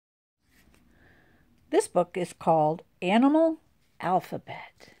This book is called Animal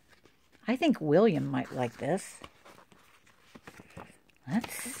Alphabet. I think William might like this.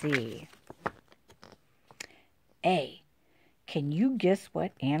 Let's see. A. Can you guess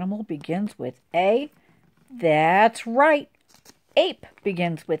what animal begins with A? That's right. Ape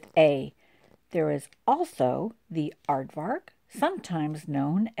begins with A. There is also the aardvark, sometimes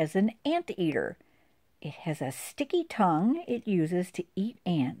known as an anteater. It has a sticky tongue it uses to eat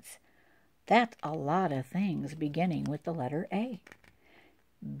ants. That's a lot of things beginning with the letter A.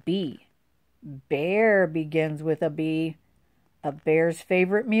 B. Bear begins with a B. A bear's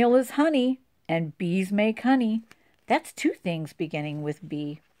favorite meal is honey, and bees make honey. That's two things beginning with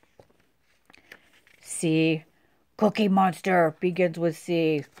B. C. Cookie Monster begins with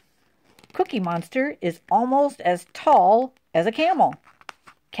C. Cookie Monster is almost as tall as a camel.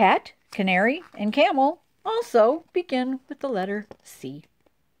 Cat, canary, and camel also begin with the letter C.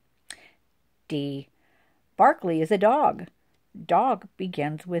 D. Barkley is a dog. Dog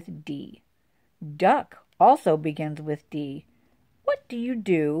begins with D. Duck also begins with D. What do you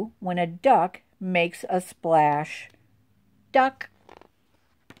do when a duck makes a splash? Duck.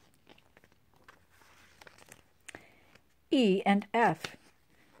 E and F.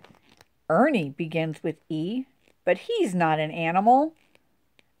 Ernie begins with E, but he's not an animal.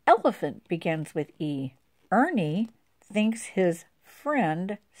 Elephant begins with E. Ernie thinks his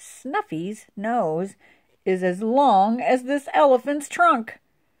friend Snuffy's nose is as long as this elephant's trunk.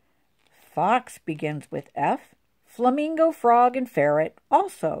 Fox begins with F. Flamingo, frog, and ferret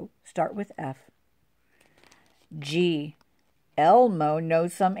also start with F. G. Elmo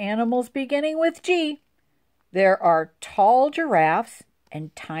knows some animals beginning with G. There are tall giraffes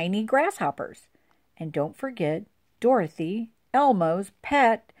and tiny grasshoppers. And don't forget Dorothy, Elmo's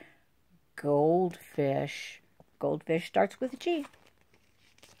pet, goldfish. Goldfish starts with G.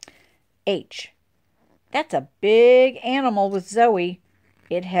 H. That's a big animal with Zoe.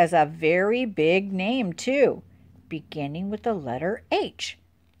 It has a very big name, too, beginning with the letter H.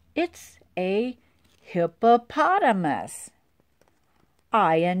 It's a hippopotamus.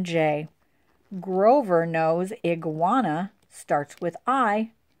 I and J. Grover knows iguana starts with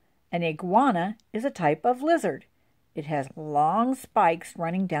I. An iguana is a type of lizard. It has long spikes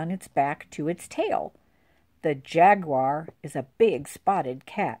running down its back to its tail. The jaguar is a big spotted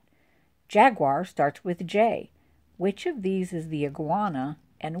cat. Jaguar starts with J. Which of these is the iguana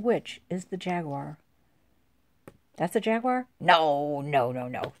and which is the jaguar? That's a jaguar? No.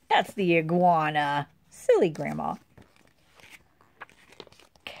 That's the iguana. Silly grandma.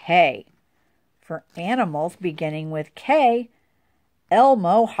 K. For animals beginning with K,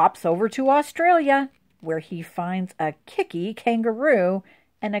 Elmo hops over to Australia, where he finds a kicky kangaroo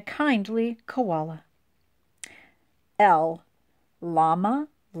and a kindly koala. L. Llama,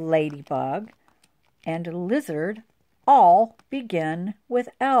 ladybug, and lizard all begin with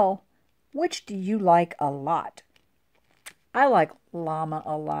L. Which do you like a lot? I like llama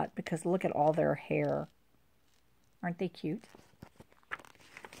a lot because look at all their hair. Aren't they cute?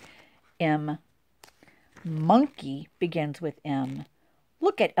 M. Monkey begins with M.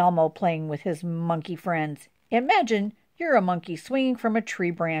 Look at Elmo playing with his monkey friends. Imagine you're a monkey swinging from a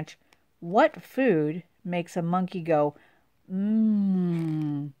tree branch. What food makes a monkey go,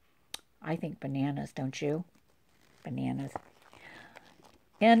 mmm? I think bananas, don't you? Bananas.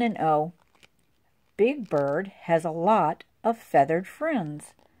 N and O. Big Bird has a lot of feathered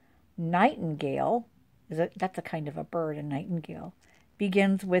friends. Nightingale, that's a kind of a bird, a nightingale,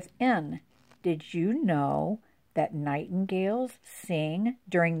 begins with N. Did you know that nightingales sing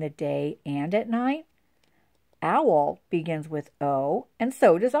during the day and at night? Owl begins with O, and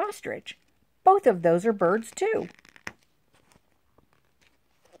so does ostrich. Both of those are birds too.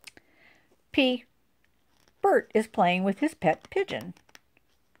 P. Bert is playing with his pet pigeon.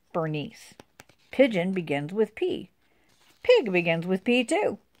 Bernice. Pigeon begins with P. Pig begins with P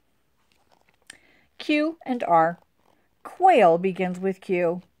too. Q and R. Quail begins with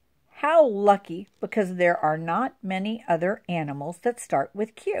Q. How lucky, because there are not many other animals that start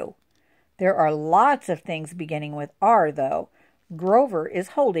with Q. There are lots of things beginning with R, though. Grover is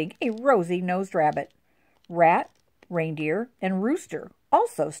holding a rosy-nosed rabbit. Rat, reindeer, and rooster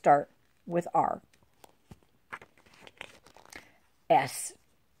also start with R. S.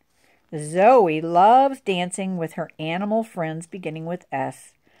 Zoe loves dancing with her animal friends beginning with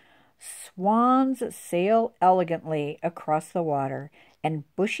S. Swans sail elegantly across the water, and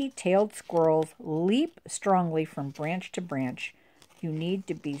bushy-tailed squirrels leap strongly from branch to branch. You need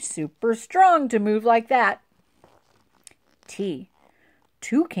to be super strong to move like that. T.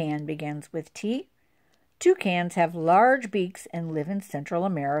 Toucan begins with T. Toucans have large beaks and live in Central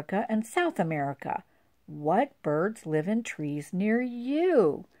America and South America. What birds live in trees near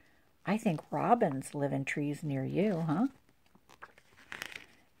you? I think robins live in trees near you, huh?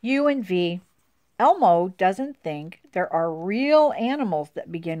 U and V. Elmo doesn't think there are real animals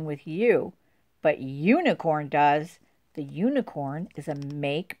that begin with U, but Unicorn does. The unicorn is a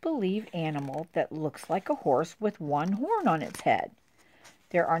make-believe animal that looks like a horse with one horn on its head.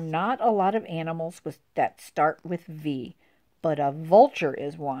 There are not a lot of animals that start with V, but a vulture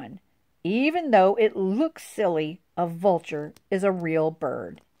is one. Even though it looks silly, a vulture is a real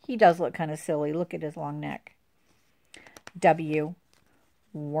bird. He does look kind of silly. Look at his long neck. W.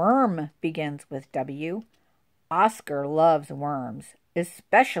 Worm begins with W. Oscar loves worms,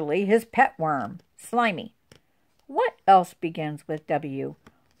 especially his pet worm, Slimy. What else begins with W?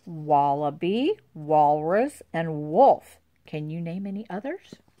 Wallaby, walrus, and wolf. Can you name any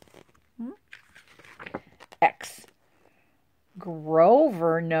others? X.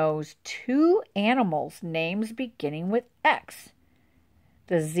 Grover knows 2 animals' names beginning with X.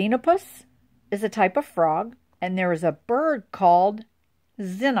 The xenopus is a type of frog, and there is a bird called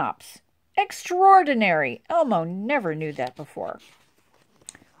Xenops. Extraordinary! Elmo never knew that before.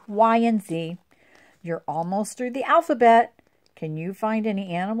 Y and Z. You're almost through the alphabet. Can you find any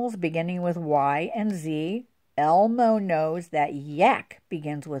animals beginning with Y and Z? Elmo knows that yak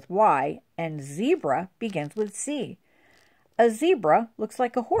begins with Y and zebra begins with Z. A zebra looks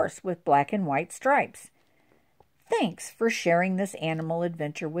like a horse with black and white stripes. Thanks for sharing this animal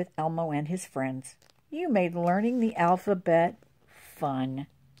adventure with Elmo and his friends. You made learning the alphabet fun.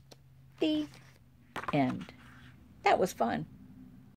 The end. That was fun.